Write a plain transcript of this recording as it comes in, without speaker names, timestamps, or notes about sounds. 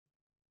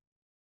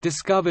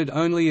Discovered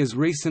only as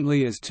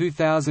recently as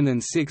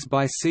 2006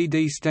 by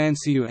C.D.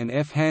 Stanciu and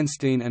F.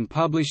 Hanstein and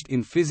published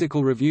in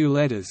Physical Review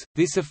Letters,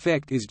 this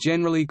effect is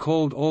generally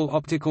called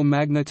all-optical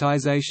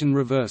magnetization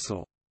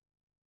reversal.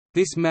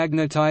 This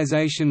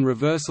magnetization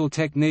reversal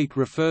technique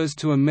refers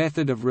to a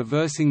method of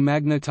reversing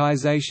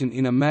magnetization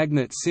in a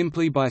magnet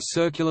simply by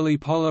circularly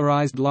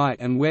polarized light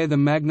and where the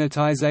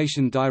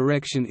magnetization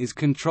direction is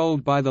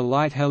controlled by the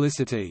light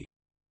helicity.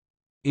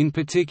 In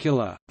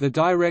particular, the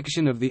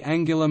direction of the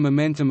angular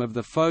momentum of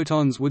the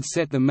photons would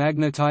set the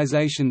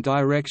magnetization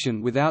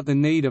direction without the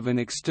need of an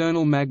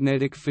external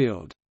magnetic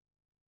field.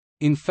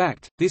 In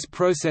fact, this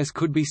process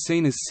could be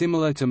seen as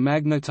similar to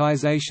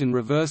magnetization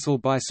reversal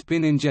by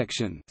spin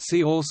injection.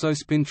 See also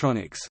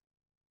spintronics.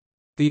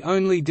 The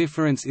only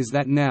difference is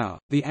that now,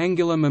 the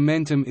angular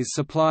momentum is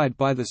supplied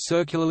by the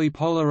circularly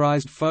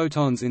polarized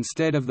photons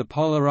instead of the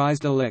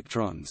polarized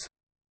electrons.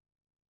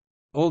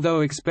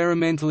 Although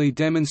experimentally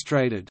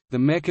demonstrated, the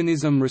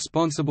mechanism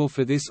responsible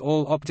for this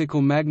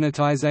all-optical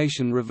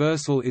magnetization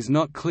reversal is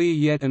not clear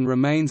yet and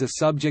remains a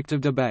subject of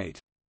debate.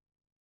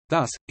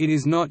 Thus, it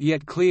is not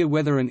yet clear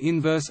whether an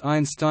inverse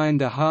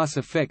Einstein-de Haas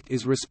effect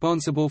is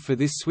responsible for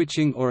this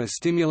switching or a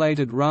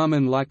stimulated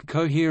Raman-like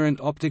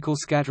coherent optical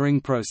scattering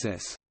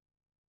process.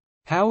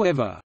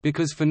 However,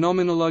 because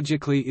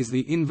phenomenologically is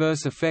the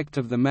inverse effect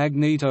of the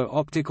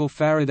magneto-optical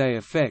Faraday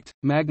effect,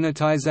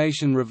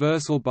 magnetization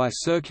reversal by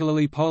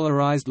circularly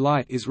polarized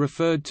light is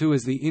referred to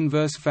as the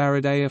inverse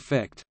Faraday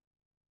effect.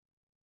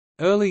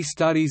 Early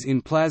studies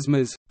in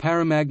plasmas,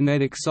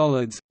 paramagnetic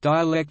solids,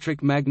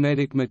 dielectric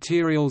magnetic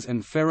materials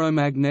and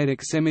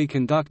ferromagnetic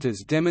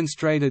semiconductors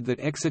demonstrated that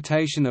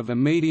excitation of a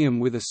medium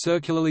with a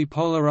circularly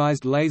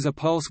polarized laser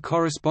pulse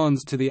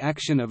corresponds to the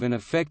action of an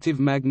effective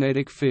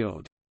magnetic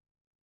field.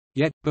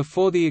 Yet,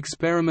 before the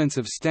experiments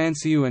of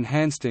Stanciu and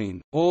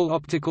Hanstein, all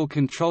optical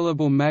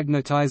controllable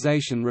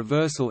magnetization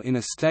reversal in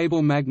a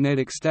stable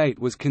magnetic state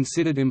was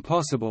considered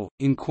impossible.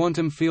 In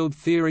quantum field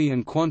theory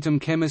and quantum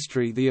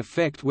chemistry, the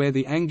effect where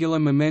the angular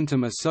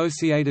momentum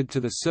associated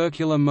to the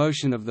circular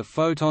motion of the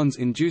photons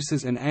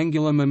induces an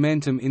angular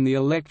momentum in the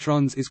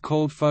electrons is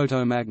called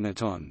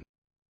photomagneton.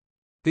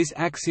 This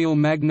axial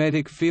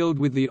magnetic field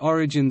with the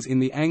origins in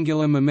the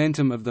angular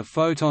momentum of the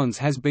photons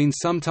has been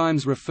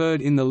sometimes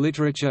referred in the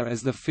literature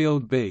as the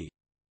field B.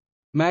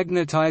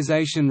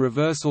 Magnetization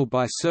reversal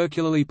by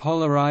circularly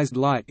polarized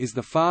light is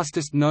the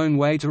fastest known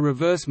way to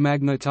reverse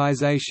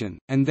magnetization,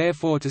 and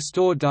therefore to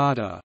store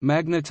data.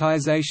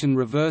 Magnetization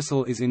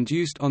reversal is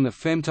induced on the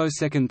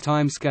femtosecond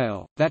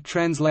timescale, that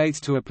translates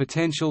to a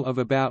potential of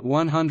about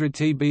 100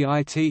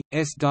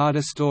 TBit/s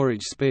data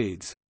storage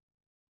speeds.